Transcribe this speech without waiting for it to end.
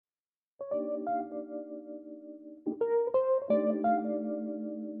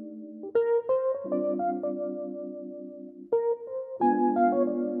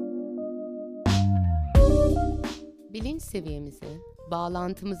Bilinç seviyemizi,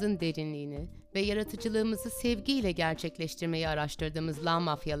 bağlantımızın derinliğini ve yaratıcılığımızı sevgiyle gerçekleştirmeyi araştırdığımız La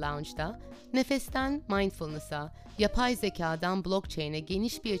Mafia Lounge'da, nefesten mindfulness'a, yapay zekadan blockchain'e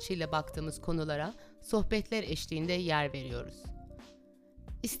geniş bir açıyla baktığımız konulara sohbetler eşliğinde yer veriyoruz.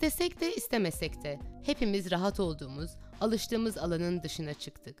 İstesek de istemesek de hepimiz rahat olduğumuz, alıştığımız alanın dışına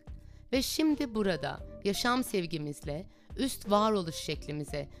çıktık. Ve şimdi burada yaşam sevgimizle, üst varoluş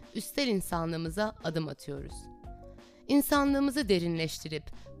şeklimize, üstel insanlığımıza adım atıyoruz. İnsanlığımızı derinleştirip,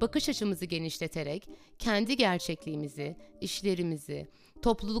 bakış açımızı genişleterek, kendi gerçekliğimizi, işlerimizi,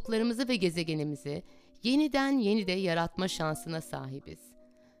 topluluklarımızı ve gezegenimizi yeniden yaratma şansına sahibiz.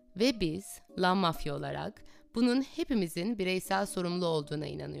 Ve biz, La Mafya olarak, bunun hepimizin bireysel sorumlu olduğuna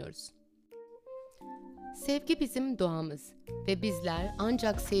inanıyoruz. Sevgi bizim doğamız ve bizler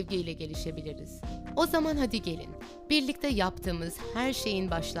ancak sevgiyle gelişebiliriz. O zaman hadi gelin, birlikte yaptığımız her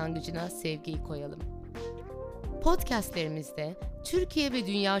şeyin başlangıcına sevgiyi koyalım. Podcastlerimizde Türkiye ve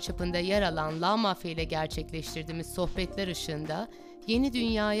dünya çapında yer alan La Mafya ile gerçekleştirdiğimiz sohbetler ışığında yeni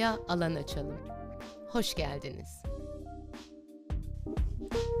dünyaya alan açalım. Hoş geldiniz.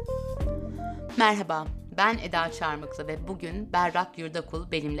 Merhaba, ben Eda Çarmıklı ve bugün Berrak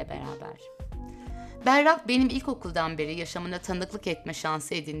Yurdakul benimle beraber. Berrak benim ilkokuldan beri yaşamına tanıklık etme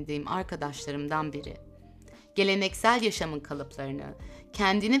şansı edindiğim arkadaşlarımdan biri. Geleneksel yaşamın kalıplarını,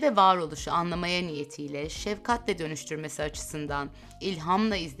 kendini ve varoluşu anlamaya niyetiyle şefkatle dönüştürmesi açısından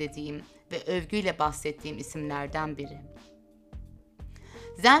ilhamla izlediğim ve övgüyle bahsettiğim isimlerden biri.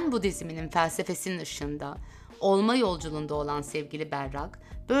 Zen Budizminin felsefesinin ışığında olma yolculuğunda olan sevgili Berrak,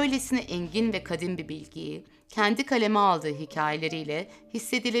 böylesine engin ve kadim bir bilgiyi kendi kaleme aldığı hikayeleriyle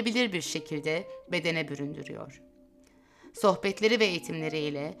hissedilebilir bir şekilde bedene büründürüyor. Sohbetleri ve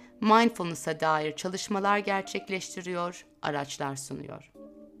eğitimleriyle mindfulness'a dair çalışmalar gerçekleştiriyor, araçlar sunuyor.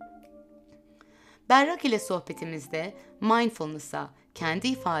 Berrak ile sohbetimizde mindfulness'a kendi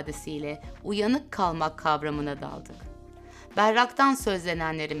ifadesiyle uyanık kalmak kavramına daldık. Berrak'tan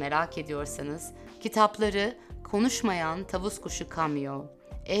sözlenenleri merak ediyorsanız, kitapları Konuşmayan Tavus Kuşu Kamyo,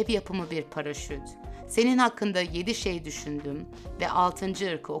 Ev Yapımı Bir Paraşüt, Senin Hakkında 7 Şey Düşündüm ve 6.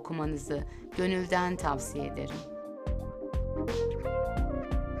 Irk'ı okumanızı gönülden tavsiye ederim.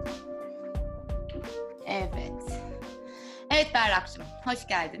 Evet Berrak'cığım, hoş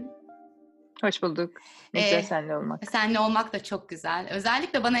geldin. Hoş bulduk. Ne güzel seninle olmak. Seninle olmak da çok güzel.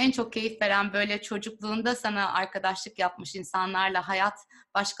 Özellikle bana en çok keyif veren böyle çocukluğunda sana arkadaşlık yapmış insanlarla hayat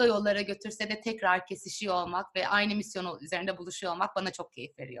başka yollara götürse de tekrar kesişiyor olmak ve aynı misyon üzerinde buluşuyor olmak bana çok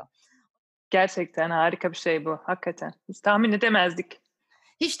keyif veriyor. Gerçekten harika bir şey bu, hakikaten. Biz tahmin edemezdik.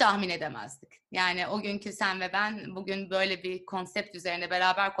 Hiç tahmin edemezdik. Yani o günkü sen ve ben bugün böyle bir konsept üzerine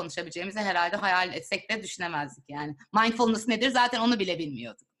beraber konuşabileceğimizi herhalde hayal etsek de düşünemezdik yani. Mindfulness nedir zaten onu bile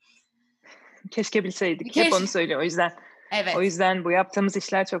bilmiyorduk. Keşke bilseydik. Hep onu söylüyor o yüzden. Evet. O yüzden bu yaptığımız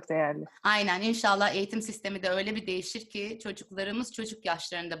işler çok değerli. Aynen, inşallah eğitim sistemi de öyle bir değişir ki çocuklarımız çocuk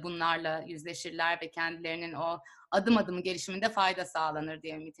yaşlarında bunlarla yüzleşirler ve kendilerinin o adım adım gelişiminde fayda sağlanır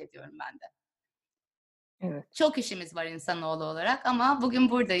diye ümit ediyorum ben de. Evet. Çok işimiz var insanoğlu olarak ama bugün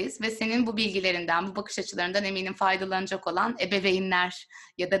buradayız ve senin bu bilgilerinden, bu bakış açılarından eminim faydalanacak olan ebeveynler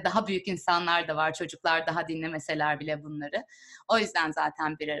ya da daha büyük insanlar da var. Çocuklar daha dinlemeseler bile bunları. O yüzden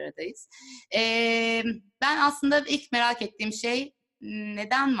zaten bir aradayız. Ben aslında ilk merak ettiğim şey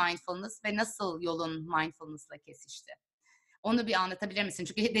neden mindfulness ve nasıl yolun mindfulness'la kesişti? Onu bir anlatabilir misin?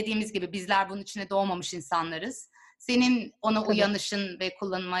 Çünkü dediğimiz gibi bizler bunun içine doğmamış insanlarız. Senin ona uyanışın ve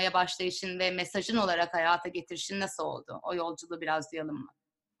kullanmaya başlayışın ve mesajın olarak hayata getirişin nasıl oldu? O yolculuğu biraz duyalım mı?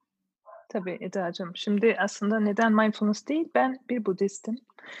 Tabii Eda'cığım. Şimdi aslında neden mindfulness değil? Ben bir Budistim.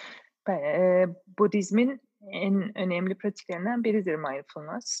 Budizmin en önemli pratiklerinden biridir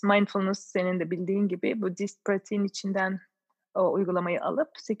mindfulness. Mindfulness senin de bildiğin gibi Budist pratiğin içinden o uygulamayı alıp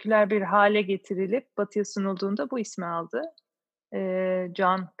seküler bir hale getirilip Batı'ya sunulduğunda bu ismi aldı.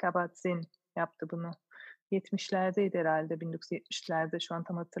 Jon Kabat-Zinn yaptı bunu. 70'lerdeydi herhalde, 1970'lerde, şu an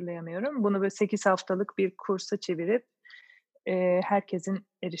tam hatırlayamıyorum. Bunu böyle 8 haftalık bir kursa çevirip herkesin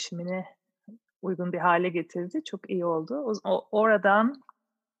erişimine uygun bir hale getirdi. Çok iyi oldu. Oradan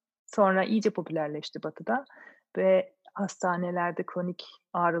sonra iyice popülerleşti Batı'da ve hastanelerde kronik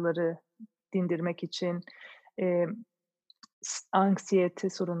ağrıları dindirmek için, anksiyete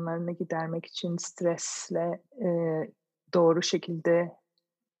sorunlarını gidermek için, stresle doğru şekilde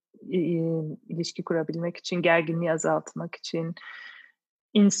ilişki kurabilmek için, gerginliği azaltmak için,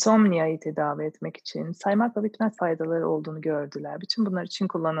 insomnia'yı tedavi etmek için saymakla bitmez faydaları olduğunu gördüler. Bütün bunlar için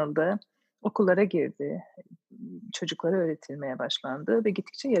kullanıldı. okullara girdi. Çocuklara öğretilmeye başlandı ve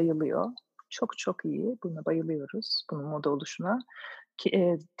gittikçe yayılıyor. Çok çok iyi. Buna bayılıyoruz, bunun moda oluşuna.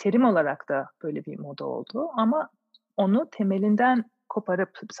 Terim olarak da böyle bir moda oldu ama onu temelinden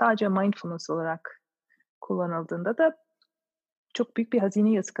koparıp sadece mindfulness olarak kullanıldığında da çok büyük bir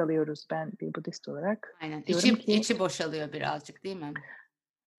hazine ıskalıyoruz ben bir Budist olarak. Aynen. Diyorum ki İçi boşalıyor birazcık değil mi?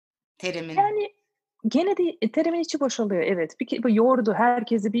 Terimin. yani gene de terimin içi boşalıyor, evet. Bu yordu,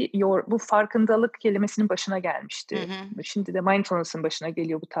 herkesi bu farkındalık kelimesinin başına Hı gelmişti. hı. Şimdi de mindfulness'ın başına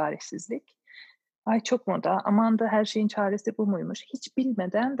geliyor bu tarihsizlik. Ay, çok moda, aman da her şeyin çaresi bu muymuş? Hiç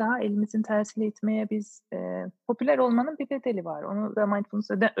bilmeden daha elimizin tersiyle itmeye popüler olmanın bir bedeli var. Onu da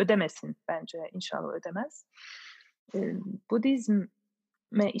mindfulness ödemesin bence, inşallah ödemez. Eee, Budizm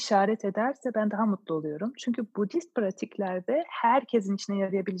işaret ederse ben daha mutlu oluyorum. Çünkü Budist pratiklerde herkesin içine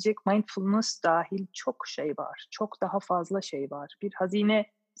yarayabilecek mindfulness dahil çok şey var. Çok daha fazla şey var. Bir hazine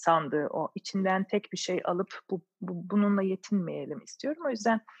sandığı o. İçinden tek bir şey alıp bununla yetinmeyelim istiyorum. O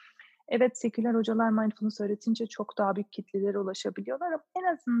yüzden evet, seküler hocalar mindfulness öğretince çok daha büyük kitlelere ulaşabiliyorlar ama en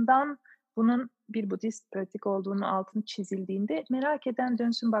azından bunun bir Budist pratik olduğunu altını çizildiğinde merak eden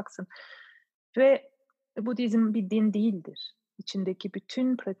dönsün baksın. Ve Budizm bir din değildir. İçindeki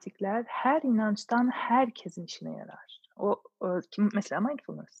bütün pratikler her inançtan herkesin işine yarar. Mesela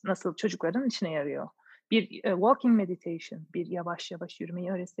mindfulness nasıl çocukların işine yarıyor. Bir walking meditation, bir yavaş yavaş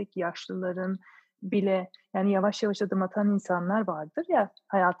yürümeyi öğretsek yaşlıların bile, yani yavaş yavaş adım atan insanlar vardır ya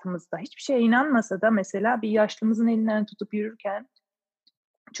hayatımızda. Hiçbir şeye inanmasa da mesela bir yaşlımızın elinden tutup yürürken,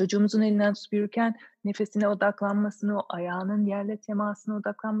 çocuğumuzun elinden tutup yürürken nefesine odaklanmasını, o ayağının yerle temasına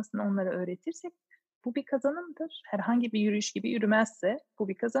odaklanmasını onlara öğretirsek bu bir kazanımdır. Herhangi bir yürüyüş gibi yürümezse bu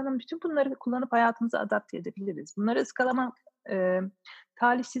bir kazanım. Bütün bunları kullanıp hayatımıza adapte edebiliriz. Bunları ıskalamak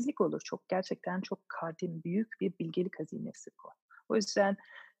talihsizlik olur. Gerçekten çok kadim, büyük bir bilgelik hazinesi bu. O yüzden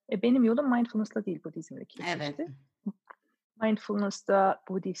benim yolum mindfulness'la değil, Budizm'le Evet. kesişti. Mindfulness da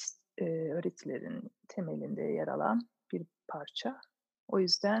Budist öğretilerin temelinde yer alan bir parça. O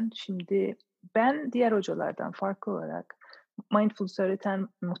yüzden şimdi ben diğer hocalardan farklı olarak mindfulness öğreten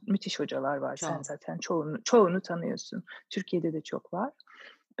müthiş hocalar var. Sen Çok. zaten çoğunu tanıyorsun. Türkiye'de de çok var.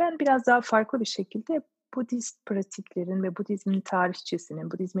 Ben biraz daha farklı bir şekilde Budist pratiklerin ve Budizmin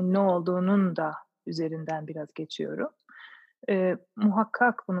tarihçesinin, Budizmin ne olduğunun da üzerinden biraz geçiyorum.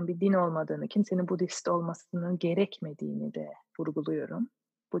 Muhakkak bunun bir din olmadığını, kimsenin Budist olmasının gerekmediğini de vurguluyorum.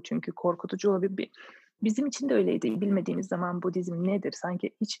 Bu çünkü korkutucu olabilir. Bizim için de öyleydi. Bilmediğimiz zaman Budizm nedir?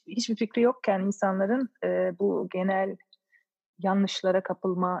 Sanki hiçbir fikri yokken insanların bu genel yanlışlara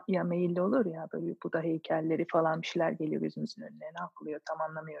kapılmaya meyilli olur ya, böyle Buda heykelleri falan bir şeyler geliyor gözümüzün önüne. Ne yapılıyor tam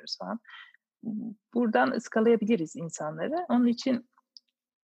anlamıyoruz falan. Buradan ıskalayabiliriz insanları. Onun için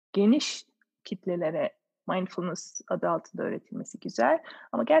geniş kitlelere mindfulness adı altında öğretilmesi güzel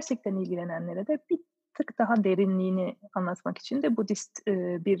ama gerçekten ilgilenenlere de bir tık daha derinliğini anlatmak için de Budist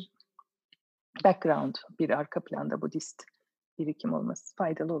bir background, bir arka planda Budist birikim olması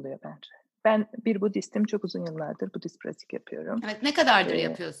faydalı oluyor bence. Ben bir Budistim, çok uzun yıllardır Budist pratik yapıyorum. Evet, ne kadardır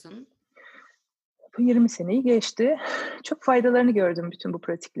yapıyorsun? Bu 20 seneyi geçti. Çok faydalarını gördüm bütün bu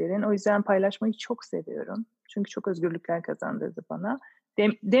pratiklerin. O yüzden paylaşmayı çok seviyorum. Çünkü çok özgürlükler kazandırdı bana.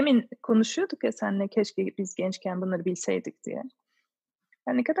 Demin konuşuyorduk ya seninle, keşke biz gençken bunları bilseydik diye.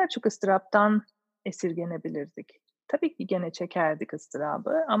 Yani ne kadar çok ıstıraptan esirgenebilirdik. Tabii ki gene çekerdik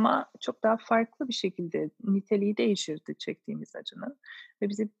ıstırabı ama çok daha farklı bir şekilde niteliği değişirdi çektiğimiz acının ve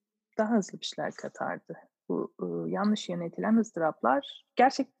bize daha hızlı bir şeyler katardı. Bu yanlış yönetilen ıstıraplar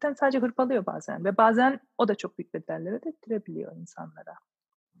gerçekten sadece hırpalıyor bazen ve bazen o da çok büyük bedeller ödettirebiliyor insanlara.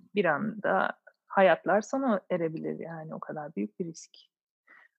 Bir anda hayatlar sona erebilir, yani o kadar büyük bir risk.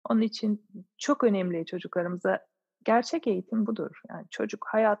 Onun için çok önemli çocuklarımıza gerçek eğitim budur. Yani çocuk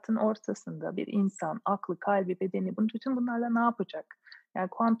hayatın ortasında bir insan, aklı, kalbi, bedeni, bütün bunlarla ne yapacak? Yani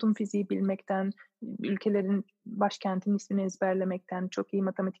kuantum fiziği bilmekten, ülkelerin başkentinin ismini ezberlemekten, çok iyi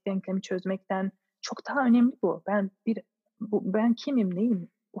matematik denklemi çözmekten çok daha önemli bu. Ben kimim, neyim?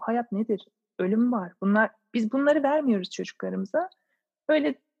 Bu hayat nedir? Ölüm var. Biz bunları vermiyoruz çocuklarımıza.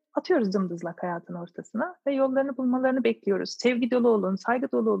 Böyle atıyoruz dımdızlak hayatın ortasına ve yollarını bulmalarını bekliyoruz. Sevgi dolu olun,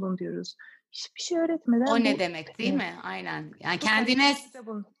 saygı dolu olun diyoruz. Hiçbir şey öğretmeden O ne bu demek değil mi? Aynen. Yani bu kadar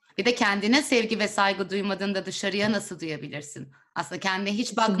bir de kendine sevgi ve saygı duymadığında dışarıya nasıl duyabilirsin? Aslında kendine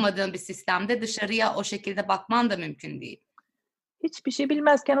hiç kesin. bakmadığın bir sistemde dışarıya o şekilde bakman da mümkün değil. Hiçbir şey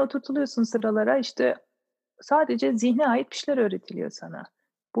bilmezken oturtuluyorsun sıralara, işte sadece zihne ait bir şeyler öğretiliyor sana.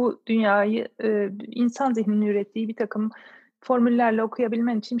 Bu dünyayı insan zihninin ürettiği bir takım formüllerle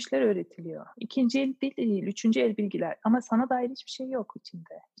okuyabilmen için bir şeyler öğretiliyor. İkinci el değil, üçüncü el bilgiler ama sana dair hiçbir şey yok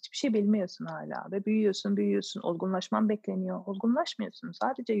içinde. Hiçbir şey bilmiyorsun hala ve büyüyorsun, olgunlaşman bekleniyor. Olgunlaşmıyorsun,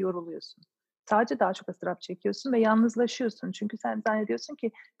 sadece yoruluyorsun. sadece daha çok ıstırap çekiyorsun ve yalnızlaşıyorsun. Çünkü sen zannediyorsun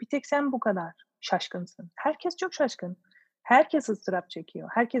ki bir tek sen bu kadar şaşkınsın. Herkes çok şaşkın. Herkes ıstırap çekiyor.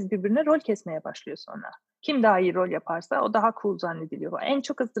 Herkes birbirine rol kesmeye başlıyor sonra. Kim daha iyi rol yaparsa o daha cool zannediliyor. En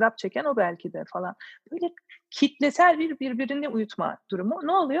çok ıstırap çeken o belki de falan. Böyle kitlesel bir birbirini uyutma durumu.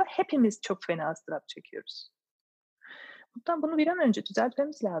 Ne oluyor? Hepimiz çok fena ıstırap çekiyoruz. Bunu bir an önce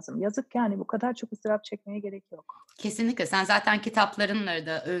düzeltmemiz lazım. Yazık yani bu kadar çok ıstırap çekmeye gerek yok. Kesinlikle. Sen zaten kitaplarınla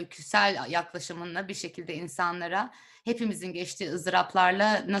da öyküsel yaklaşımınla bir şekilde insanlara hepimizin geçtiği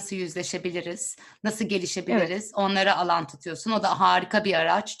ızdıraplarla nasıl yüzleşebiliriz, nasıl Evet, gelişebiliriz, onlara alan tutuyorsun. O da harika bir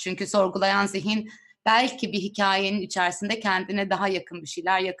araç. Çünkü sorgulayan zihin belki bir hikayenin içerisinde kendine daha yakın bir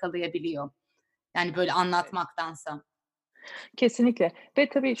şeyler yakalayabiliyor. Yani böyle evet. anlatmaktansa. Kesinlikle ve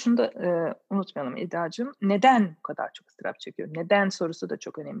tabii şunu da, unutmayalım Eda'cığım, neden bu kadar çok ıstırap çekiyor? Neden sorusu da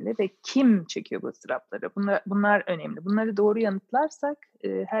çok önemli ve kim çekiyor bu ıstırapları? Bunlar önemli. Bunları doğru yanıtlarsak,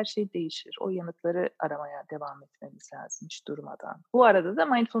 her şey değişir. O yanıtları aramaya devam etmemiz lazım hiç durmadan. Bu arada da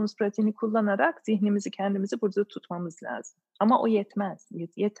mindfulness pratiğini kullanarak zihnimizi, kendimizi burada tutmamız lazım. Ama o yetmez,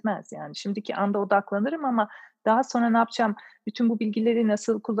 yetmez yani. Şimdiki anda odaklanırım ama daha sonra ne yapacağım? Bütün bu bilgileri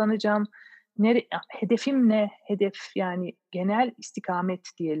nasıl kullanacağım? Hedefim ne? Hedef yani genel istikamet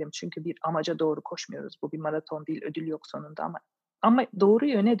diyelim çünkü bir amaca doğru koşmuyoruz. Bu bir maraton değil, ödül yok sonunda ama doğru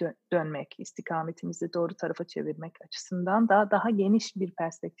yöne dönmek, istikametimizi doğru tarafa çevirmek açısından daha geniş bir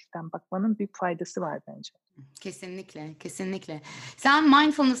perspektiften bakmanın büyük faydası var bence. Kesinlikle, kesinlikle. Sen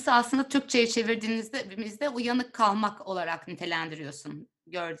mindfulness'ı aslında Türkçe'ye çevirdiğimizde uyanık kalmak olarak nitelendiriyorsun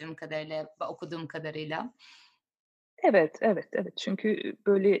gördüğüm kadarıyla, okuduğum kadarıyla. Evet, evet, evet. Çünkü,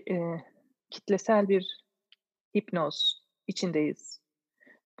 böyle, kitlesel bir hipnoz içindeyiz.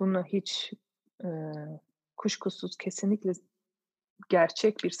 Bunu hiç, eee, kuşkusuz kesinlikle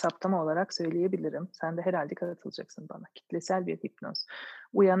gerçek bir saptama olarak söyleyebilirim. Sen de herhâlde katılacaksın bana. Kitlesel bir hipnoz.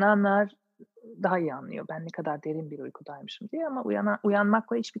 Uyananlar daha iyi anlıyor ben ne kadar derin bir uykudaymışım diye ama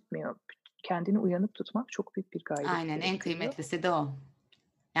uyanmakla iş bitmiyor. Kendini uyanık tutmak çok büyük bir gayret Aynen, en gerektiriyor. kıymetlisi de o.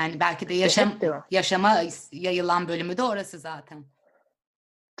 Yani belki de Ve hep de o. yaşama yayılan bölümü de orası zaten.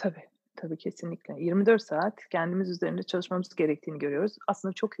 Tabii, tabii kesinlikle. 24 saat kendimiz üzerinde çalışmamız gerektiğini görüyoruz.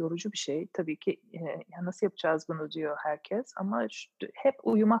 Aslında çok yorucu bir şey. Tabii ki, "Ya, nasıl yapacağız bunu?" diyor herkes ama hep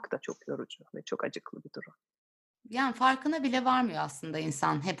uyumak da çok yorucu ve çok acıklı bir durum. Yani farkına bile varmıyor aslında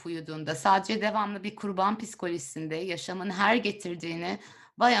insan hep uyuduğunda. Sadece devamlı bir kurban psikolojisinde yaşamın her getirdiğini,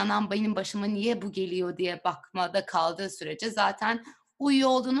 "Vay anam benim başıma niye bu geliyor?" diye bakmada kaldığı sürece zaten uyuyor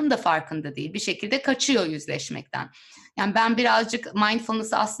olduğunun da farkında değil. Bir şekilde kaçıyor yüzleşmekten. Yani ben birazcık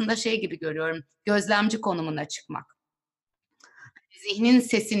mindfulness'ı aslında şey gibi görüyorum, gözlemci konumuna çıkmak. Zihnin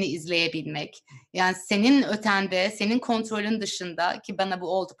sesini izleyebilmek. Yani senin ötende, senin kontrolün dışında ki bana bu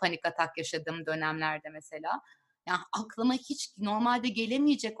oldu panik atak yaşadığım dönemlerde mesela. Ya aklıma hiç normalde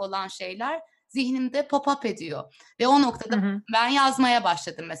gelemeyecek olan şeyler zihnimde pop-up ediyor ve o Hı noktada hı. ben yazmaya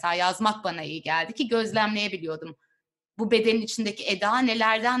başladım mesela. Yazmak bana iyi geldi ki gözlemleyebiliyordum. Bu bedenin içindeki eda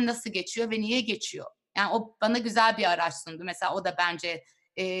nelerden nasıl geçiyor ve niye geçiyor? Yani o bana güzel bir araç sundu. Mesela o da bence,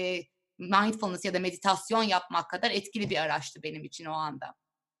 mindfulness ya da meditasyon yapmak kadar etkili bir araçtı benim için o anda.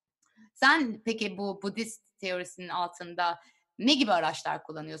 Sen peki bu Budist teorisinin altında ne gibi araçlar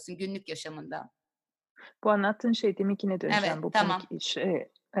kullanıyorsun günlük yaşamında? Bu anlattığın şey deminkine Evet, döneceğim. Bu tamam. panik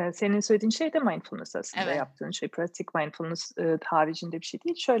senin söylediğin şey de mindfulness aslında Evet. yaptığın şey. Pratik mindfulness, haricinde bir şey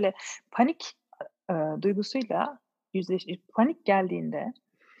değil. Şöyle, panik, duygusuyla panik geldiğinde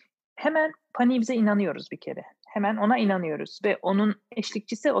hemen paniğimize inanıyoruz bir kere. Hemen ona inanıyoruz ve onun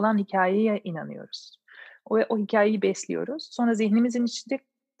eşlikçisi olan hikâyeye inanıyoruz. O hikâyeyi besliyoruz. Sonra zihnimizin içinde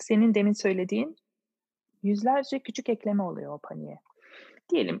senin demin söylediğin yüzlerce küçük ekleme oluyor o paniğe.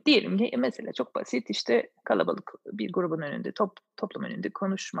 Diyelim ki mesela çok basit, işte, kalabalık bir grubun önünde, toplum önünde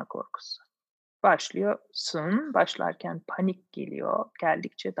konuşma korkusu. Başlarken panik geliyor,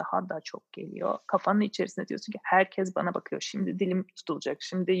 geldikçe daha da çok geliyor. Kafanın içerisinde diyorsun ki herkes bana bakıyor, şimdi dilim tutulacak,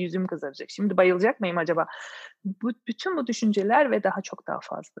 şimdi yüzüm kızaracak, şimdi bayılacak mıyım acaba? Bütün bu düşünceler ve daha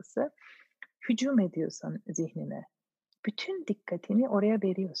fazlası hücum ediyor zihnine. Bütün dikkatini oraya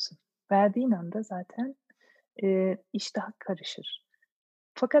veriyorsun. Verdiğin anda zaten, iş daha karışır.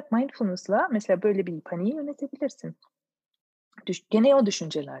 Fakat mindfulness'la mesela böyle bir paniği yönetebilirsin. Gene o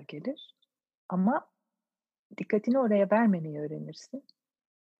düşünceler gelir ama dikkatini oraya vermemeyi öğrenirsin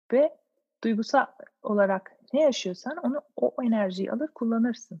ve duygusal olarak ne yaşıyorsan o enerjiyi alır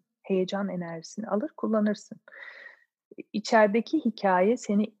kullanırsın. Heyecan enerjisini alır kullanırsın. İçerideki hikâye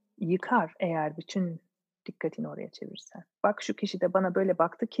seni yıkar eğer bütün dikkatini oraya çevirirsen. "Bak şu kişi de bana böyle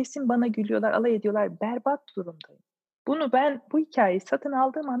baktı, kesin bana gülüyorlar, alay ediyorlar, berbat durumdayım. Bu hikâyeyi satın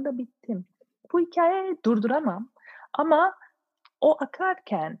aldığım anda bittim. Bu hikâyeyi durduramam ama o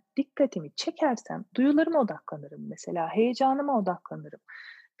akarken dikkatimi çekersem duyularıma odaklanırım mesela, heyecanıma odaklanırım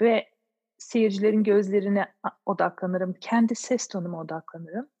ve seyircilerin gözlerine odaklanırım, kendi ses tonuma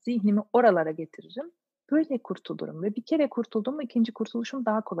odaklanırım, zihnimi oralara getiririm. Böyle kurtulurum ve bir kere kurtuldum mu 2'nci kurtuluşum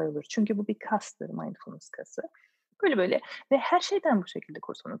daha kolay olur. Çünkü bu bir kastır, mindfulness kası. Böyle ve her şeyden bu şekilde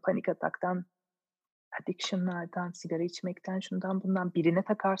kurtulurum. Panik ataktan, addiction'lardan, sigara içmekten, şundan bundan, birine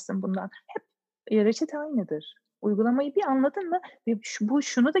takarsın bundan. Hep reçete aynıdır. Uygulamayı bir anladın mı ve bu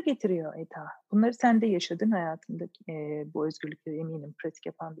şunu da getiriyor Eda. Bunları sen de yaşadın hayatında, bu özgürlükleri eminim pratik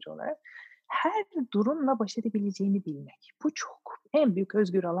yapan biri olarak. Her durumla baş edebileceğini bilmek. Bu çok en büyük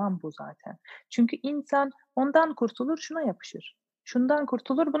özgür alan bu zaten. Çünkü insan ondan kurtulur, şuna yapışır. Şundan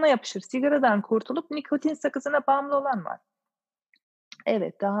kurtulur, buna yapışır. Sigaradan kurtulup nikotin sakızına bağımlı olan var.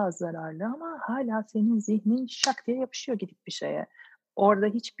 Evet, daha az zararlı ama hâlâ senin zihnin şak diye yapışıyor gidip bir şeye. Orada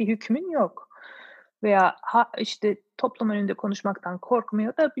hiçbir hükmün yok. Veya işte toplum önünde konuşmaktan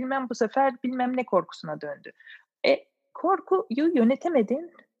korkmuyor da bilmem bu sefer bilmem ne korkusuna döndü. Korkuyu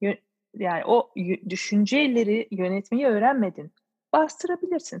yönetemedin. Yani o düşünceleri yönetmeyi öğrenmedin.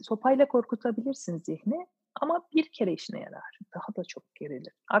 Bastırabilirsin, sopayla korkutabilirsin zihni ama bir kere işine yarar. Daha da çok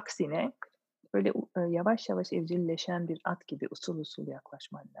gerilir. Aksine böyle yavaş yavaş evcilleşen bir at gibi usul usul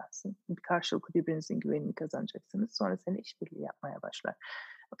yaklaşman lazım. Karşılıklı birbirinizin güvenini kazanacaksınız. Sonra seni işbirliği yapmaya başlar.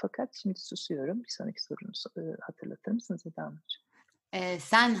 Fakat şimdi susuyorum. Bir sonraki sorunu hatırlatır mısınız Eda Hanımcığım?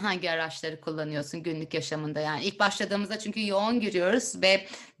 Sen hangi araçları kullanıyorsun günlük yaşamında? Yani ilk başladığımızda çünkü yoğun giriyoruz ve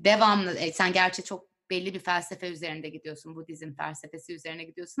devamlı sen gerçi çok belli bir felsefe üzerinde gidiyorsun. Budizm felsefesi üzerine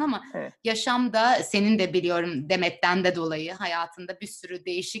gidiyorsun ama Evet. yaşamda senin de biliyorum Demet'ten de dolayı hayatında bir sürü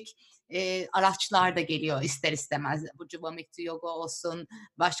değişik araçlar da geliyor ister istemez. Bu Jivamukti Yoga olsun,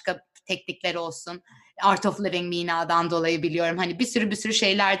 başka teknikler olsun. Art of Living Mina'dan dolayı biliyorum. Hani bir sürü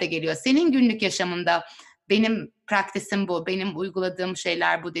şeyler de geliyor. Senin günlük yaşamında benim praktisim bu, benim uyguladığım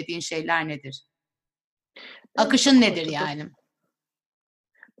şeyler bu dediğin şeyler nedir? Ben Akışın çok nedir ortodoks. yani?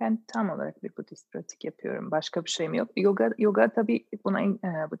 Ben tam olarak bir Budist pratik yapıyorum. Başka bir şeyim yok. Yoga tabii buna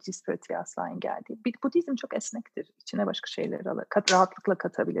Budist pratiğe asla engel değil. Budizm çok esnektir. İçine başka şeyleri rahatlıkla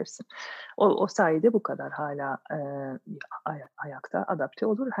katabilirsin. O sayede bu kadar hala ayakta adapte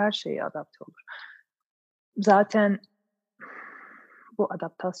olur. Her şeye adapte olur. Zaten bu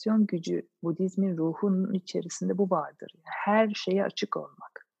adaptasyon gücü Budizmin ruhunun içerisinde bu vardır. Her şeye açık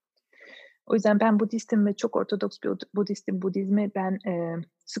olmak. O yüzden ben Budistim ve çok ortodoks bir Budistim. Budizme ben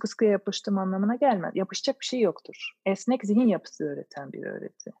sıkı sıkıya yapıştığım anlamına gelmez. Yapışacak bir şey yoktur. Esnek zihin yapısı öğreten bir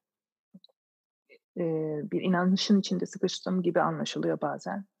öğreti. Bir inanışın içinde sıkıştığım gibi anlaşılıyor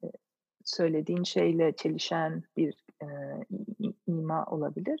bazen. Söylediğin şeyle çelişen bir ima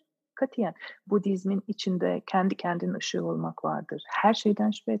olabilir. Katiyen Budizmin içinde kendi kendinin ışığı olmak vardır. Her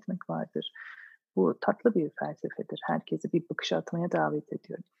şeyden şüphe etmek vardır. Bu tatlı bir felsefedir. Herkesi bir bakış atmaya davet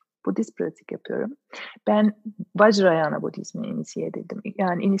ediyorum. Budist pratik yapıyorum. Ben Vajrayana Budizm'e inisiye edildim.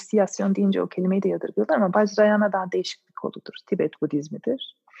 Yani inisiyasyon deyince o kelimeyi de yadırgıyorlar ama Vajrayana daha değişik bir koludur. Tibet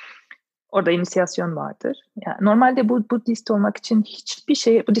Budizmidir. Orada inisiyasyon vardır. Yani normalde Budist olmak için hiçbir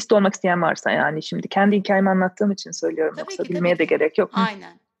şey, Budist olmak isteyen varsa yani şimdi kendi hikayemi anlattığım için söylüyorum. Tabii Yoksa ki, bilmeye tabii de ki. gerek yok.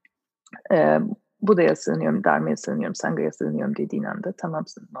 Aynen. Buda'ya sığınıyorum, Dharma'ya sığınıyorum, Sangha'ya sığınıyorum dediğin anda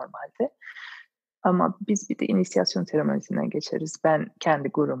tamamsın normalde. Ama biz bir de inisiyasyon seremonisinden geçeriz. Ben kendi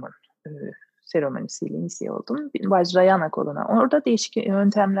gurumun seremonisiyle inisiye oldum. Vajrayana koluna. Orada değişik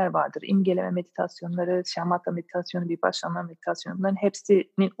yöntemler vardır. İmgeleme meditasyonları, şamata meditasyonu, vipassana meditasyonu. Bunların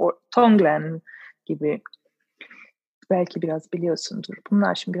hepsinin Tonglen gibi belki biraz biliyorsundur.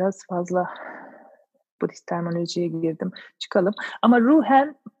 Bunlar şimdi biraz fazla Budist terminolojiye girdim. Çıkalım. Ama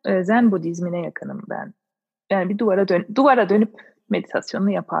ruhen Zen Budizmine yakınım ben. Yani bir duvara dönüp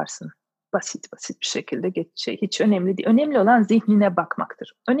meditasyonunu yaparsın. Basit bir şekilde hiç önemli değil. Önemli olan zihnine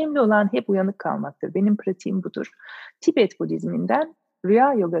bakmaktır. Önemli olan hep uyanık kalmaktır. Benim pratiğim budur. Tibet Budizminden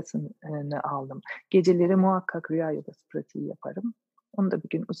rüya yogasını aldım. Geceleri muhakkak rüya yogası pratiği yaparım. Onu da bir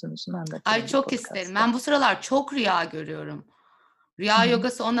gün uzun uzun anlatırım. Ay çok isterim. Ben bu sıralar çok rüya görüyorum. Rüya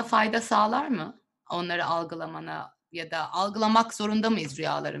yogası ona fayda sağlar mı? Onları algılamana ya da algılamak zorunda mıyız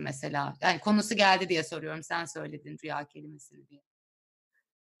rüyaları mesela? Yani konusu geldi diye soruyorum. Sen söyledin rüya kelimesini diye.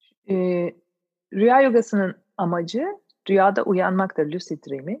 Rüya yogasının amacı rüyada uyanmaktır, lucid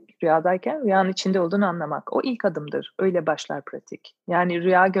dreaming. Rüyadayken rüyanın içinde olduğunu anlamak. O ilk adımdır. Öyle başlar pratik. Yani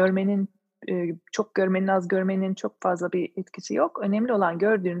rüya görmenin, çok görmenin, az görmenin çok fazla bir etkisi yok. Önemli olan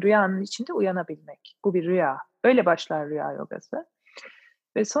gördüğün rüyanın içinde uyanabilmek. Bu bir rüya. Öyle başlar rüya yogası.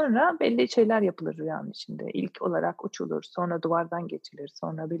 Ve sonra belli şeyler yapılır rüyanın içinde. İlk olarak uçulur, sonra duvardan geçilir,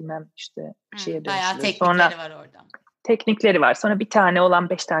 sonra bilmem işte bir şeye Bayağı dönüşülür. teknikleri var orada. teknikleri var. Sonra bir tane olan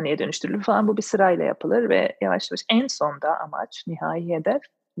 5 taneye dönüştürülür falan. Bu bir sırayla yapılır ve yavaş yavaş en sonda amaç, nihai hedef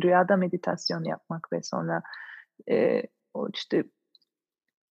rüyada meditasyon yapmak ve sonra o işte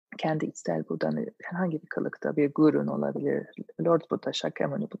kendi içsel Buda'nı herhangi bir kılıkta bir gurun olabilir. Lord Buddha,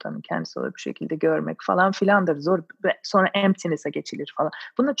 Shakyamuni Buda'nın kendisi olur bu şekilde görmek falan filandır. Zor ve sonra emptiness'e geçilir falan.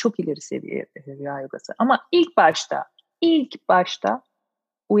 Bunlar çok ileri seviye rüya yogası. Ama ilk başta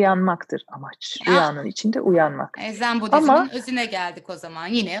uyanmaktır amaç. Ya, Rüyanın içinde uyanmak. Zen Budizm'in Ama özüne geldik o zaman.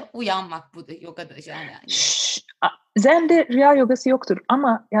 Yine uyanmak bu yogada yani. Zen'de rüya yogası yoktur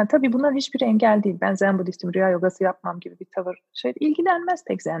ama yani tabii bunların hiçbiri engel değil. Ben Zen Budistim, rüya yogası yapmam gibi bir tavır ilgilenmez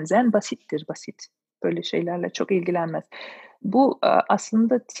pek Zen. Zen basittir, basit. Böyle şeylerle çok ilgilenmez. Bu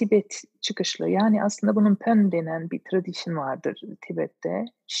aslında Tibet çıkışlı. Yani aslında bunun Pön denen bir tradisyon vardır Tibet'te.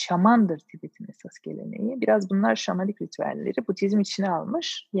 Şamandır Tibet'in esas geleneği. Biraz bunlar şamanik ritüelleri Budizm içine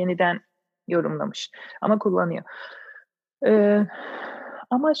almış, yeniden yorumlamış ama kullanıyor.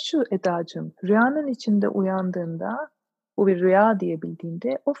 Ama şu Eda'cığım, rüyanın içinde uyandığında, bu bir rüya diye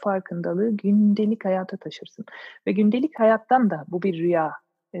bildiğinde o farkındalığı gündelik hayata taşırsın. Ve gündelik hayattan da bu bir rüya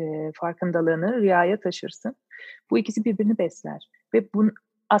farkındalığını rüyaya taşırsın. Bu ikisi birbirini besler. Ve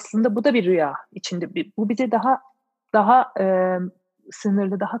aslında bu da bir rüya içinde. Bu bize daha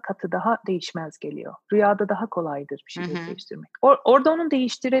sınırlı, daha katı, daha değişmez geliyor. Rüyada daha kolaydır bir şeyleri değiştirmek. Orada onu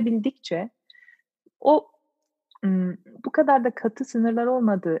değiştirebildikçe o bu kadar da katı sınırlar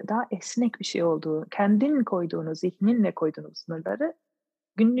olmadığı, daha esnek bir şey olduğu, kendin koyduğunu, zihninle koyduğun sınırları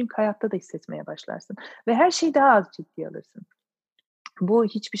günlük hayatta da hissetmeye başlarsın. Ve her şeyi daha az ciddiye alırsın. Bu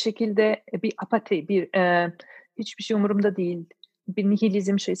hiçbir şekilde bir apati, hiçbir şey umurumda değil, bir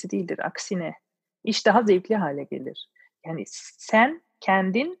nihilizm şeysi değildir. Aksine iş daha zevkli hale gelir. Yani sen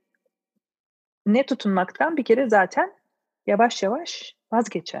kendin ne tutunmaktan bir kere zaten yavaş yavaş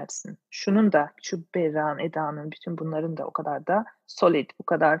vazgeçersin. Şunun da, şu Berra'nın, Eda'nın, bütün bunların da o kadar da solid, bu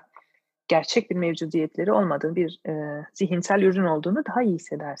kadar gerçek bir mevcudiyetleri olmadığı bir zihinsel ürün olduğunu daha iyi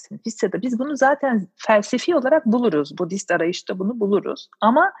hissedersin. Biz bunu zaten felsefi olarak buluruz. Budist arayışta bunu buluruz.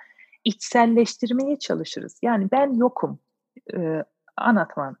 Ama içselleştirmeye çalışırız. Yani ben yokum.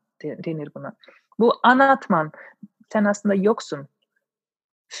 Anatman denir buna. Bu anatman, sen aslında yoksun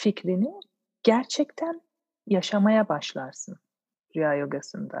fikrini gerçekten yaşamaya başlarsın rüya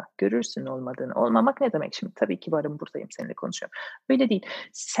yogasında. Görürsün olmadığını. Olmamak ne demek şimdi? Tabii ki varım, buradayım, seninle konuşuyorum. Öyle değil.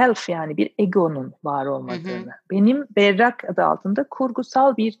 Self, yani bir egonun var olmadığını. Benim berrak adı altında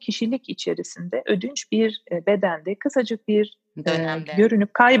kurgusal bir kişilik içerisinde ödünç bir bedende kısacık bir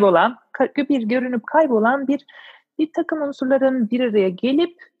görünüp kaybolan bir takım unsurların bir araya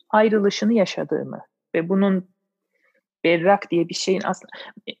gelip ayrılışını yaşadığımı ve bunun berrak diye bir şeyin aslında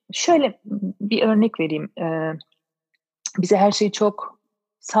şöyle bir örnek vereyim. Bize her şey çok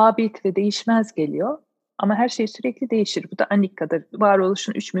sabit ve değişmez geliyor. Ama her şey sürekli değişir. Bu da Anikka'dır.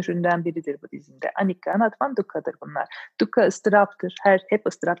 Varoluşun 3 mühründen biridir bu dizimde. Anikka, Anatman, Dukka'dır bunlar. Dukka ıstıraptır. Hep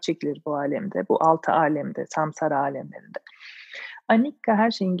ıstırap çekilir bu alemde. Bu 6 alemde, samsara alemlerinde. Anikka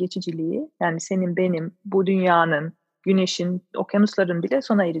her şeyin geçiciliği. Yani senin, benim, bu dünyanın, güneşin, okyanusların bile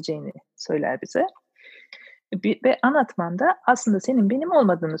sona ereceğini söyler bize. Ve Anatman'da aslında senin benim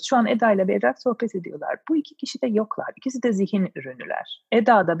olmadığımız, şu an Eda ile Berrak sohbet ediyorlar. Bu iki kişi de yoklar. İkisi de zihin ürünüler.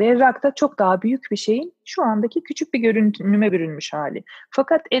 Eda da Berrak da çok daha büyük bir şeyin şu andaki küçük bir görünüme bürünmüş hali.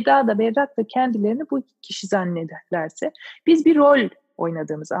 Fakat Eda da Berrak da kendilerini bu iki kişi zannederlerse, biz bir rol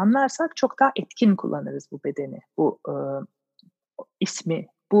oynadığımızı anlarsak çok daha etkin kullanırız bu bedeni, bu ismi,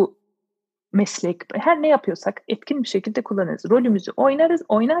 bu meslek, her ne yapıyorsak etkin bir şekilde kullanırız. Rolümüzü oynarız.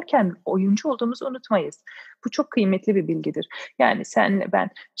 Oynarken oyuncu olduğumuzu unutmayız. Bu çok kıymetli bir bilgidir. Yani senle ben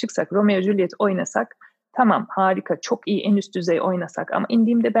çıksak, Romeo Juliet oynasak, tamam, harika, çok iyi, en üst düzey oynasak ama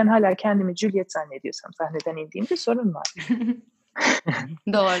indiğimde ben hala kendimi Juliet zannediyorsam, sahneden indiğimde sorun var.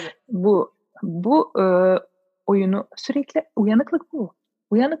 Doğru. Bu oyunu sürekli, uyanıklık bu.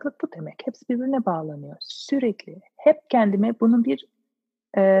 Uyanıklık bu demek. Hepsi birbirine bağlanıyor. Sürekli. Hep kendime bunun bir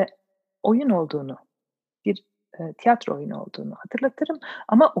oyun olduğunu, bir tiyatro oyunu olduğunu hatırlatırım.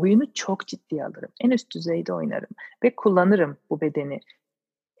 Ama oyunu çok ciddiye alırım. En üst düzeyde oynarım ve kullanırım bu bedeni.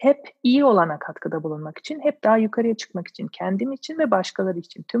 Hep iyi olana katkıda bulunmak için, hep daha yukarıya çıkmak için, kendim için ve başkaları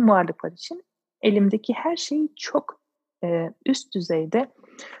için, tüm varlıklar için elimdeki her şeyi çok üst düzeyde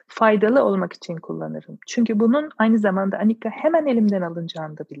faydalı olmak için kullanırım. Çünkü bunun aynı zamanda Anika hemen elimden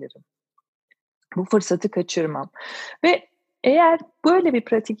alınacağını da bilirim. Bu fırsatı kaçırmam. Ve eğer böyle bir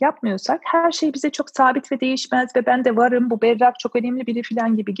pratik yapmıyorsak her şey bize çok sabit ve değişmez ve ben de varım, bu berrak çok önemli biri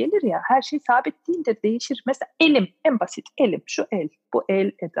falan gibi gelir ya, her şey sabit değildir, değişir. Mesela elim, en basit elim, şu el, bu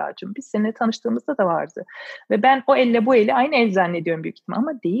el Eda'cığım, biz seninle tanıştığımızda da vardı. Ve ben o elle bu eli aynı el zannediyorum büyük ihtimal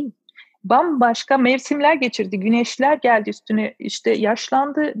ama değil. bambaşka mevsimler geçirdi. Güneşler geldi üstüne, işte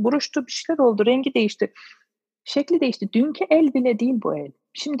yaşlandı, buruştu, bir şeyler oldu, rengi değişti. Şekli değişti. Dünkü el bile değil bu el.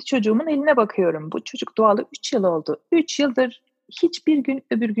 Şimdi çocuğumun eline bakıyorum. Bu çocuk doğalı 3 yıl oldu. 3 yıldır hiçbir gün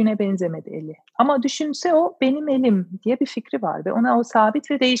öbür güne benzemedi eli. Ama düşünse o benim elim diye bir fikri var ve ona o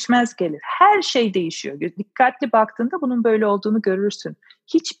sabit ve değişmez gelir. Her şey değişiyor. Dikkatli baktığında bunun böyle olduğunu görürsün.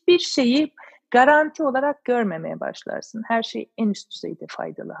 Hiçbir şeyi garanti olarak görmemeye başlarsın. Her şey en üst düzeyde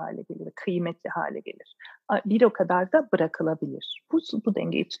faydalı hale gelir, kıymetli hale gelir. Bir o kadar da bırakılabilir. Bu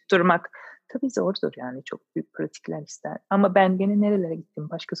dengeyi tutturmak tabii zordur, yani çok büyük pratikler ister. Ama ben gene nerelere gittim?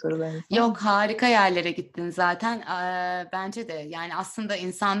 Başka sorularınız var mı? Yok, harika yerlere gittin zaten. Bence de yani aslında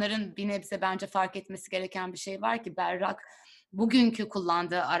insanların bir nebze bence fark etmesi gereken bir şey var ki Berrak bugünkü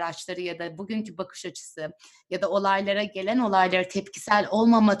kullandığı araçları ya da bugünkü bakış açısı ya da gelen olaylara tepkisel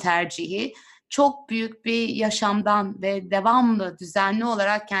olmama tercihi çok büyük bir yaşamdan ve devamlı düzenli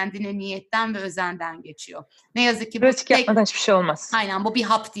olarak kendine niyetten ve özenden geçiyor. Ne yazık ki bu Pratik yapmadan hiçbir şey olmaz. Aynen, bu bir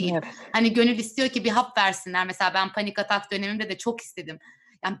hap değil. Evet. Hani gönül istiyor ki bir hap versinler. Mesela ben panik atak dönemimde de çok istedim.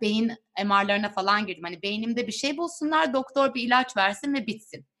 Yani beyin MR'larına falan girdim. Hani beynimde bir şey bulsunlar, doktor bir ilaç versin ve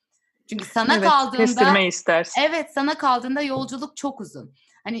bitsin. Çünkü sana kestirmeyi istersin. evet, sana kaldığında yolculuk çok uzun.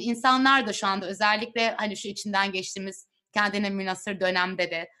 Hani insanlar da şu anda özellikle hani şu içinden geçtiğimiz kendine münhasır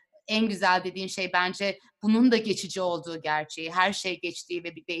dönemde de en güzel dediğin şey bence bunun da geçici olduğu gerçeği. Her şey geçtiği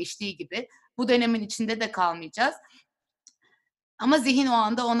ve bir değiştiği gibi bu dönemin içinde de kalmayacağız. Ama zihin o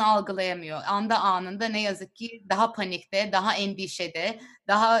anda onu algılayamıyor. Anında ne yazık ki daha panikte, daha endişede,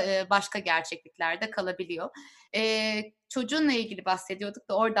 daha başka gerçekliklerde kalabiliyor. Çocuğunla ilgili bahsediyorduk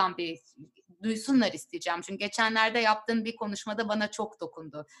da oradan bir duysunlar isteyeceğim. Çünkü geçenlerde yaptığın bir konuşmada bana çok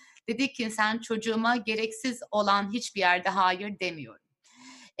dokundu. Dedik ki sen çocuğuma gereksiz olan hiçbir yerde hayır demiyorum.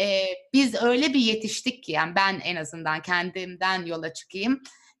 Biz öyle bir yetiştik ki yani ben en azından kendimden yola çıkayım.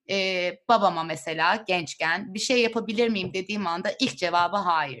 Babama mesela gençken bir şey yapabilir miyim dediğim anda ilk cevabı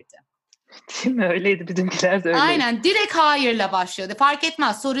hayırdı. Değil mi? Öyleydi. Bizimkiler de öyleydi. Aynen, direkt hayırla başlıyordu. Fark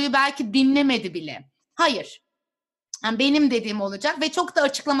etmez, soruyu belki dinlemedi bile. Hayır. Yani benim dediğim olacak ve çok da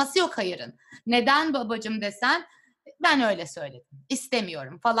açıklaması yok hayırın. Neden babacığım desen ben öyle söyledim.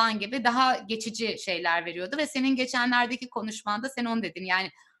 İstemiyorum falan gibi daha geçici şeyler veriyordu ve senin geçenlerdeki konuşmanda sen onu dedin. Yani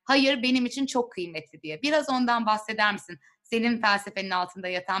hayır benim için çok kıymetli diye. Biraz ondan bahseder misin? Senin felsefenin altında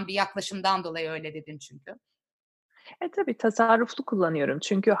yatan bir yaklaşımdan dolayı öyle dedin çünkü. Tabii tasarruflu kullanıyorum.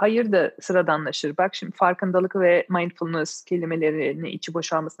 Çünkü hayır da sıradanlaşır. Bak şimdi farkındalık ve mindfulness kelimelerini içi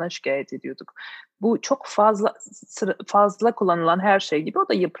boşalmasına şikayet ediyorduk. Bu çok fazla kullanılan her şey gibi o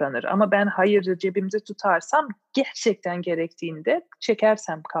da yıpranır. Ama ben hayırı cebimde tutarsam gerçekten gerektiğinde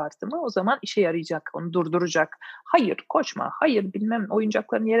çekersem kartımı o zaman işe yarayacak, onu durduracak. Hayır koşma, hayır bilmem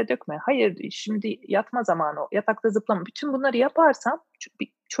oyuncaklarını yere dökme, hayır şimdi yatma zamanı, yatakta zıplama. Bütün bunları yaparsam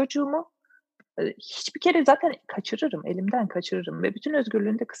çocuğumu hiçbir kere zaten elimden kaçırırım ve bütün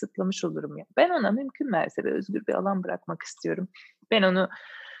özgürlüğünü de kısıtlamış olurum ya. Ben ona mümkün mertebe özgür bir alan bırakmak istiyorum. Ben onu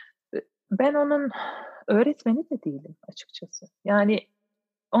ben onun öğretmeni de değilim açıkçası. Yani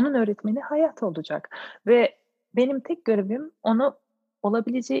onun öğretmeni hayat olacak ve benim tek görevim onu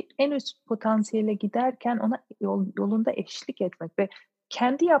olabileceği en üst potansiyele giderken ona yolunda eşlik etmek ve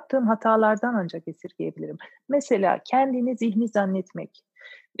kendi yaptığım hatalardan ancak esirgeyebilirim. Mesela kendini zihni zannetmek,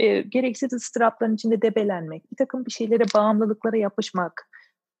 gereksiz ıstırapların içinde debelenmek, birtakım bir şeylere, bağımlılıklara yapışmak.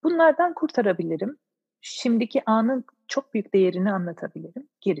 Bunlardan kurtarabilirim. Şimdiki anın çok büyük değerini anlatabilirim.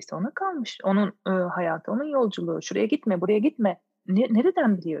 Gerisi ona kalmış. Onun hayatı, onun yolculuğu. Şuraya gitme, buraya gitme.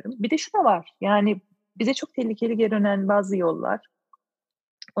 Nereden biliyorum? Bir de şu da var. Yani bize çok tehlikeli görünen bazı yollar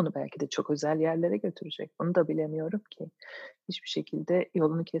onu belki de çok özel yerlere götürecek. Onu da bilemiyorum ki. Hiçbir şekilde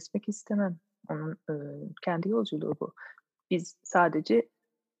yolunu kesmek istemem. Onun kendi yolculuğu bu. Biz sadece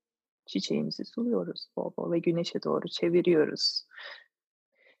çiçeğimizi suluyoruz bol bol ve güneşe doğru çeviriyoruz.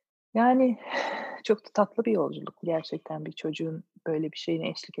 Yani çok da tatlı bir yolculuk gerçekten bir çocuğun böyle bir şeyine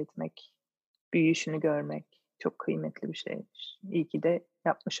eşlik etmek, büyüyüşünü görmek çok kıymetli bir şeymiş. İyi ki de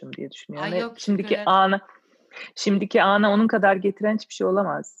yapmışım diye düşünüyorum Ay ve yok, şükürler. şimdiki ana onun kadar getiren hiçbir şey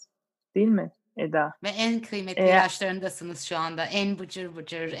olamaz. Değil mi Eda? Ve en kıymetli Eğer yaşlarındasınız şu anda. En bıcır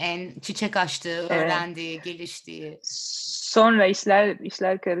bıcır, en çiçek açtığı, evet. öğrendiği, geliştiği. Sonra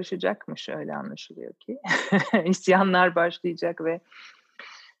işler karışacakmış öyle anlaşılıyor ki. İsyanlar başlayacak ve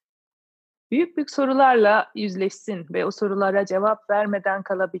büyük büyük sorularla yüzleşsin ve o sorulara cevap vermeden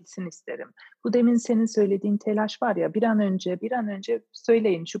kalabilsin isterim. Bu demin senin söylediğin telaş var ya, bir an önce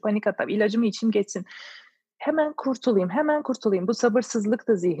söyleyin şu panik atak, ilacımı içeyim geçsin. Hemen kurtulayım. Bu sabırsızlık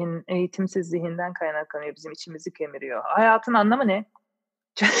da eğitimsiz zihinden kaynaklanıyor, bizim içimizi kemiriyor. Hayatın anlamı ne?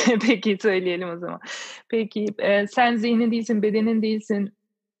 Peki söyleyelim o zaman. Peki sen zihnin değilsin, bedenin değilsin.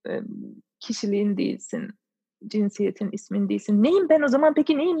 kişiliğin değilsin, cinsiyetin, ismin değilsin. Neyim ben o zaman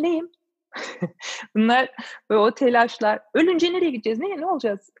peki neyim? Bunlar ve o telaşlar. Ölünce nereye gideceğiz? Ne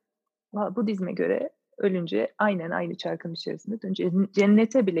olacağız? Budizm'e göre ölünce aynen aynı çarkın içerisinde döneceğiz.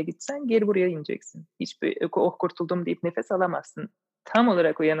 Cennete bile gitsen geri buraya ineceksin. Hiçbir oh kurtuldum deyip nefes alamazsın. Tam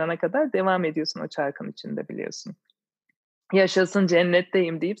olarak uyanana kadar devam ediyorsun o çarkın içinde biliyorsun. Yaşasın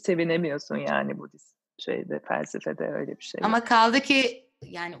cennetteyim deyip sevinemiyorsun yani Budist felsefede öyle bir şey. Ama kaldı ki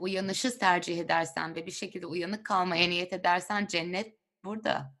yani uyanışı tercih edersen ve bir şekilde uyanık kalmaya niyet edersen cennet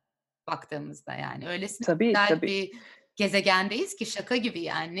burada baktığımızda yani. Öylesine güzel bir gezegendeyiz ki şaka gibi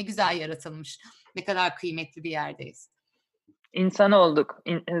yani. Ne güzel yaratılmış. Ne kadar kıymetli bir yerdeyiz. İnsan olduk.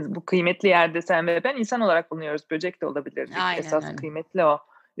 Bu kıymetli yerde sen ve ben insan olarak bulunuyoruz. Böcek de olabilirdik. Esas öyle. Kıymetli o.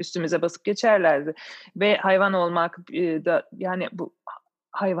 Üstümüze basıp geçerlerdi. Ve hayvan olmak da yani bu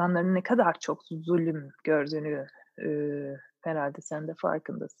hayvanların ne kadar çok zulüm gördüğünü herhalde sen de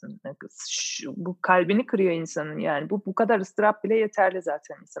farkındasın. Bu kalbini kırıyor insanın yani. Bu kadar ıstırap bile yeterli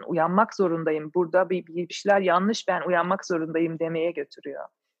zaten insan. Uyanmak zorundayım. Burada bir şeyler yanlış, ben uyanmak zorundayım demeye götürüyor.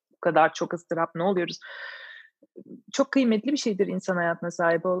 Bu kadar çok ıstırap ne oluyoruz? Çok kıymetli bir şeydir insan hayatına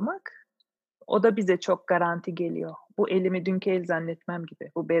sahip olmak. O da bize çok garanti geliyor. Bu elimi dünkü el zannetmem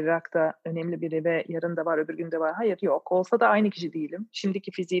gibi. Bu berrakta önemli biri ve yarın da var, öbür gün de var. Hayır yok. Olsa da aynı kişi değilim.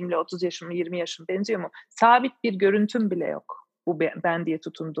 Şimdiki fiziğimle 30 yaşım, 20 yaşım benziyor mu? Sabit bir görüntüm bile yok. Bu ben diye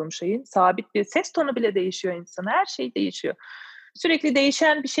tutunduğum şeyin. Sabit bir ses tonu bile değişiyor insana. Her şey değişiyor. Sürekli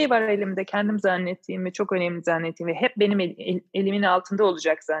değişen bir şey var elimde. Kendim zannettiğim ve çok önemli zannettiğim ve hep benim elimin altında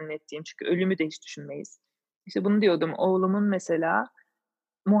olacak zannettiğim. Çünkü ölümü de hiç düşünmeyiz. İşte bunu diyordum. Oğlumun mesela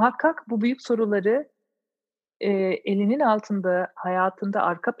muhakkak bu büyük soruları elinin altında, hayatında,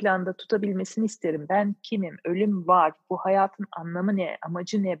 arka planda tutabilmesini isterim. Ben kimim? Ölüm var. Bu hayatın anlamı ne?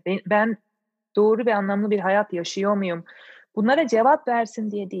 Amacı ne? Ben doğru ve anlamlı bir hayat yaşıyor muyum? Bunlara cevap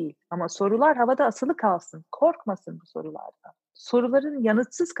versin diye değil. Ama sorular havada asılı kalsın. Korkmasın bu sorulardan. Soruların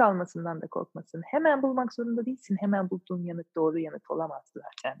yanıtsız kalmasından da korkmasın. Hemen bulmak zorunda değilsin. Hemen bulduğun yanıt doğru yanıt olamaz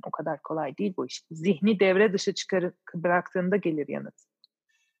zaten. O kadar kolay değil bu iş. Zihni devre dışı bıraktığında gelir yanıt.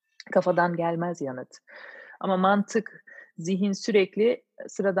 Kafadan gelmez yanıt. Ama mantık,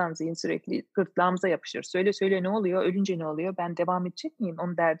 sıradan zihin sürekli gırtlağımıza yapışır. Söyle ne oluyor? Ölünce ne oluyor? Ben devam edecek miyim?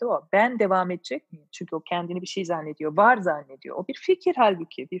 Onun derdi o. Ben devam edecek miyim? Çünkü o kendini bir şey zannediyor. Var zannediyor. O bir fikir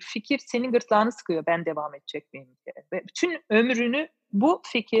halbuki. Bir fikir senin gırtlağını sıkıyor. Ben devam edecek miyim diye. Ve bütün ömrünü bu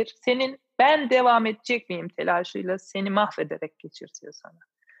fikir senin ben devam edecek miyim telaşıyla seni mahvederek geçirtiyor sana.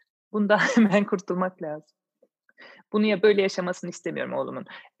 Bundan hemen kurtulmak lazım. Bunu böyle yaşamasını istemiyorum oğlumun.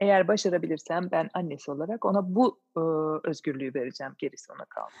 Eğer başarabilirsem ben annesi olarak ona bu özgürlüğü vereceğim. Gerisi ona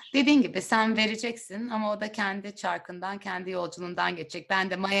kalmış. Dediğin gibi sen vereceksin ama o da kendi çarkından, kendi yolculuğundan geçecek. Ben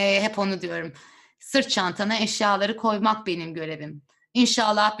de Maya'ya hep onu diyorum. Sırt çantana eşyaları koymak benim görevim.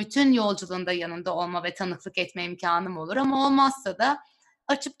 İnşallah bütün yolculuğunda yanında olma ve tanıklık etme imkanım olur ama olmazsa da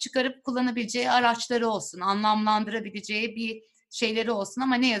açıp çıkarıp kullanabileceği araçları olsun, anlamlandırabileceği bir şeyleri olsun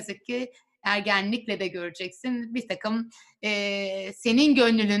ama ne yazık ki ergenlikle de göreceksin bir takım senin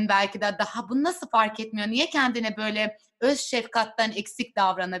gönlünün belki de daha bunu nasıl fark etmiyor, niye kendine böyle öz şefkattan eksik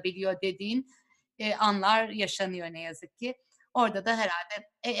davranabiliyor dediğin anlar yaşanıyor ne yazık ki. Orada da herhalde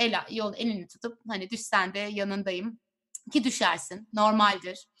elini tutup hani düşsen de yanındayım ki düşersin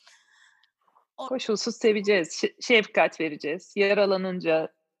normaldir. Koşulsuz seveceğiz, şefkat vereceğiz.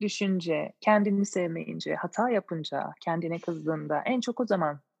 Yaralanınca, düşünce, kendini sevmeyince, hata yapınca, kendine kızdığında en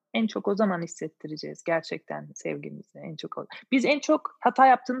çok o zaman hissettireceğiz gerçekten sevgimizi. Biz en çok hata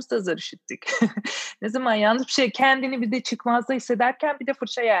yaptığımızda zar işittik. Ne zaman yanlış bir şey kendini bir de çıkmazda hissederken bir de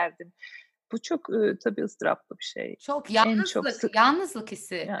fırça yerdin. Bu çok tabii ıstıraplı bir şey. Çok yalnızlık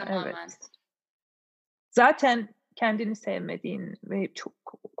hissi ya, tamamen. Evet. Zaten kendini sevmediğin ve çok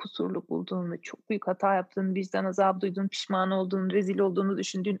kusurlu bulduğun ve çok büyük hata yaptığın, vicdan azabı duyduğun, pişman olduğun, rezil olduğunu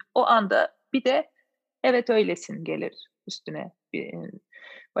düşündüğün o anda bir de evet öylesin gelir üstüne.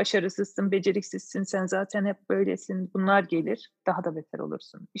 Başarısızsın, beceriksizsin, sen zaten hep böylesin. Bunlar gelir, daha da beter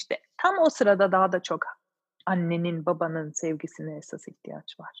olursun. İşte tam o sırada daha da çok annenin, babanın sevgisine esas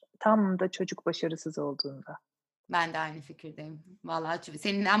ihtiyaç var. Tam da çocuk başarısız olduğunda. Ben de aynı fikirdeyim. Vallahi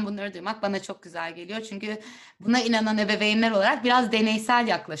seninden bunları duymak bana çok güzel geliyor. Çünkü buna inanan ebeveynler olarak biraz deneysel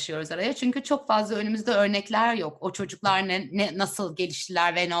yaklaşıyoruz araya. Çünkü çok fazla önümüzde örnekler yok. O çocuklar nasıl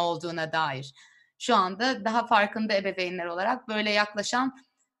geliştiler ve ne olduğuna dair. Şu anda daha farkında ebeveynler olarak böyle yaklaşan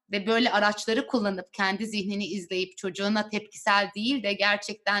ve böyle araçları kullanıp kendi zihnini izleyip çocuğuna tepkisel değil de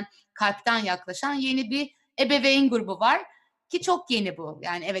gerçekten kalpten yaklaşan yeni bir ebeveyn grubu var. Ki çok yeni bu.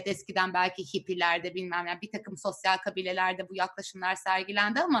 Yani evet eskiden belki hippilerde bilmem yani bir takım sosyal kabilelerde bu yaklaşımlar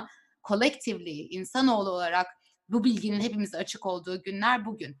sergilendi ama collectively insanoğlu olarak bu bilginin hepimize açık olduğu günler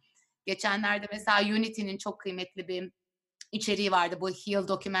bugün. Geçenlerde mesela Unity'nin çok kıymetli bir içeriği vardı. Bu Heal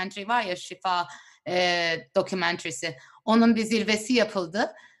Documentary var ya, şifa documentary'si. Onun bir zirvesi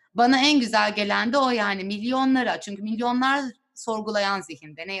yapıldı. Bana en güzel gelen de o, yani milyonlara. Çünkü milyonlar sorgulayan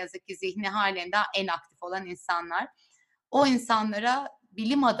zihinde. Ne yazık ki zihni halen daha en aktif olan insanlar. O insanlara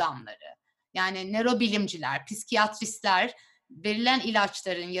bilim adamları, yani nörobilimciler, psikiyatristler verilen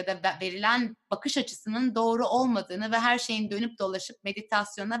ilaçların ya da verilen bakış açısının doğru olmadığını ve her şeyin dönüp dolaşıp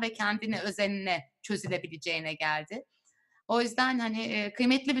meditasyona ve kendine özenine çözülebileceğine geldi. O yüzden hani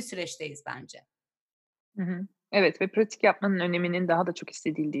kıymetli bir süreçteyiz bence. Hı hı. Evet ve pratik yapmanın öneminin daha da çok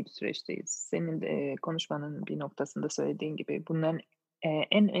hissedildiği bir süreçteyiz. Senin de, konuşmanın bir noktasında söylediğin gibi bunların,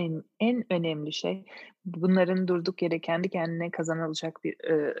 en önemli şey bunların durduk yere kendi kendine kazanılacak bir,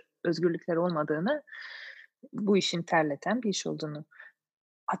 özgürlükler olmadığını, bu işin terleten bir iş olduğunu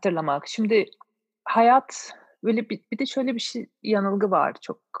hatırlamak. Şimdi hayat böyle bir de şöyle bir şey yanılgı var,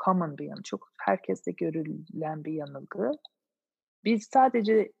 çok common bir yanılgı, çok herkeste görülen bir yanılgı. Biz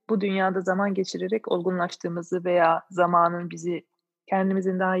sadece bu dünyada zaman geçirerek olgunlaştığımızı veya zamanın bizi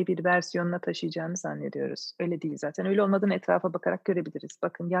kendimizin daha iyi bir versiyonuna taşıyacağını zannediyoruz. Öyle değil zaten. Öyle olmadığını etrafa bakarak görebiliriz.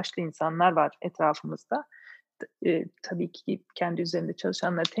 Bakın yaşlı insanlar var etrafımızda. Tabii ki kendi üzerinde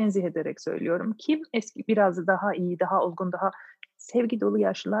çalışanları tenzih ederek söylüyorum. Kim eski biraz daha iyi, daha olgun, daha sevgi dolu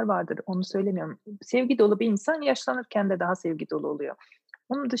yaşlılar vardır. Onu söylemiyorum. Sevgi dolu bir insan yaşlanırken de daha sevgi dolu oluyor.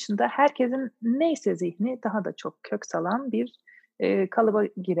 Onun dışında herkesin neyse zihni daha da çok kök salan bir, kalıba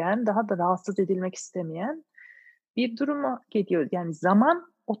giren, daha da rahatsız edilmek istemeyen bir duruma geliyor. Yani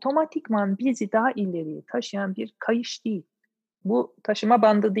zaman otomatikman bizi daha ileriye taşıyan bir kayış değil. Bu taşıma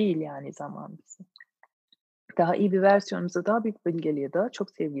bandı değil yani zaman bizi. Daha iyi bir versiyonumuza, daha büyük bilgeliğe, daha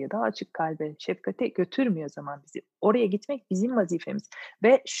çok sevgiye, daha açık kalbe, şefkate götürmüyor zaman bizi. Oraya gitmek bizim vazifemiz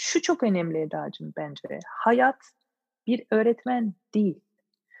ve şu çok önemli Eda'cığım bence, hayat bir öğretmen değil.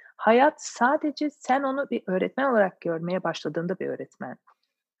 Hayat sadece sen onu bir öğretmen olarak görmeye başladığında bir öğretmen.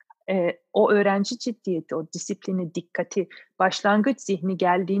 O öğrenci ciddiyeti, o disiplini, dikkati, başlangıç zihni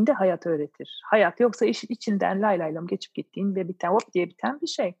geldiğinde hayat öğretir. Hayat yoksa işin içinden lay lay lom geçip gittiğin ve biten, hop diye biten bir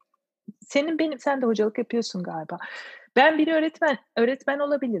şey. Sen de hocalık yapıyorsun galiba. Ben bir öğretmen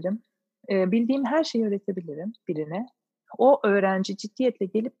olabilirim. Bildiğim her şeyi öğretebilirim birine. O öğrenci ciddiyetle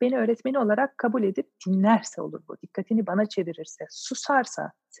gelip beni öğretmeni olarak kabul edip dinlerse olur bu. Dikkatini bana çevirirse,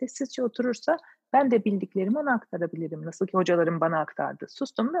 susarsa, sessizce oturursa ben de bildiklerimi ona aktarabilirim. Nasıl ki hocalarım bana aktardı.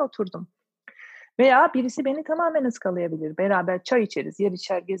 Sustum ve oturdum. Veya birisi beni tamamen ıskalayabilir. Beraber çay içeriz, yer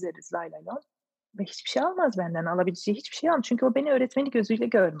içer gezeriz lay lay lom ve hiçbir şey almaz benden. Alabileceği hiçbir şey almaz. Çünkü o beni öğretmeni gözüyle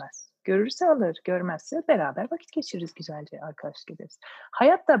görmez. Görürse alır, görmezse beraber vakit geçiririz güzelce, arkadaşlık ederiz.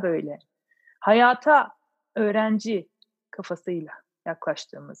 Hayat da böyle. Hayata öğrenci kafasıyla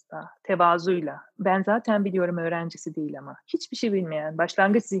yaklaştığımızda, tevazuyla, ben zaten biliyorum öğrencisi değil ama hiçbir şey bilmeyen,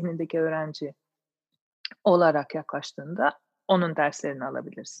 başlangıç zihnindeki öğrenci olarak yaklaştığında onun derslerini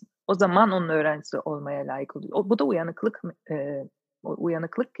alabilirsin. O zaman onun öğrencisi olmaya layık oluyor. Bu da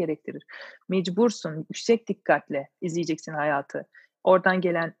uyanıklık gerektirir. Mecbursun, yüksek dikkatle izleyeceksin hayatı. Oradan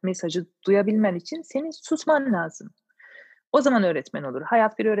gelen mesajı duyabilmen için senin susman lazım. O zaman öğretmen olur.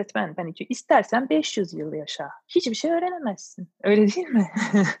 Hayat bir öğretmen. İstersen 500 yıl yaşa. Hiçbir şey öğrenemezsin. Öyle değil mi?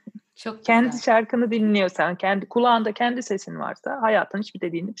 Çok Kendi güzel. şarkını dinliyorsan, kendi kulağında kendi sesin varsa hayatın hiçbir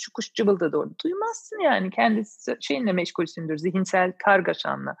dediğini şu kuş cıvıldadı orada duymazsın yani. Kendi şeyinle meşgulsündür, zihinsel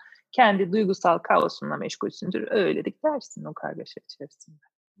kargaşanla. Kendi duygusal kaosunla meşgulsündür. Öyle dersin o kargaşa içerisinde.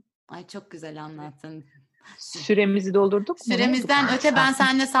 Ay çok güzel anlattın. Süremizi doldurduk mu? Ne oldu? Süremizden öte ben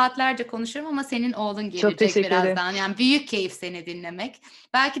seninle saatlerce konuşurum ama senin oğlun Çok gelecek teşekkür ederim. birazdan. Yani büyük keyif seni dinlemek.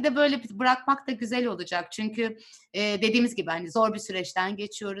 Belki de böyle bırakmak da güzel olacak. Çünkü dediğimiz gibi hani zor bir süreçten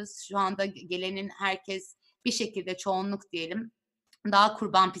geçiyoruz. Şu anda gelenin herkes bir şekilde, çoğunluk diyelim, daha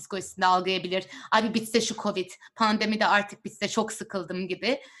kurban psikolojisinde algılayabilir. Abi bitse şu Covid, pandemi de artık bitse, çok sıkıldım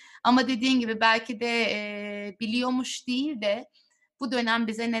gibi. Ama dediğin gibi belki de biliyormuş değil de bu dönem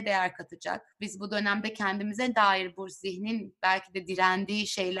bize ne değer katacak? Biz bu dönemde kendimize dair bu zihnin belki de direndiği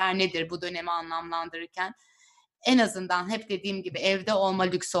şeyler nedir bu dönemi anlamlandırırken? En azından hep dediğim gibi evde olma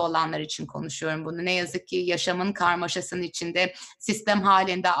lüksü olanlar için konuşuyorum bunu. Ne yazık ki yaşamın karmaşasının içinde, sistem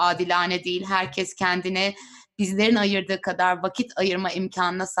halinde adilane değil. Herkes kendine bizlerin ayırdığı kadar vakit ayırma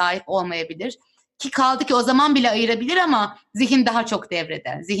imkanına sahip olmayabilir. Ki kaldı ki o zaman bile ayırabilir ama zihin daha çok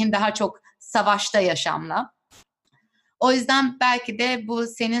devrede. Zihin daha çok savaşta yaşamla. O yüzden belki de bu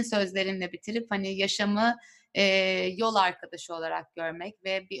senin sözlerinle bitirip hani yaşamı yol arkadaşı olarak görmek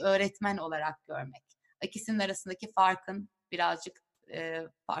ve bir öğretmen olarak görmek. İkisinin arasındaki farkın birazcık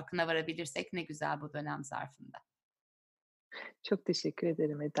farkına varabilirsek ne güzel bu dönem zarfında. Çok teşekkür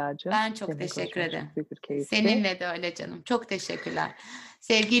ederim Eda'cığım. Ben çok Seninle teşekkür konuşmak ederim. çok büyük bir keyifti. Seninle de öyle canım. Çok teşekkürler.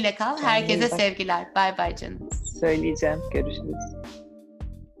 Sevgiyle kal. Kendine iyi Herkese bak. sevgiler. Bay bay canım. Söyleyeceğim. Görüşürüz.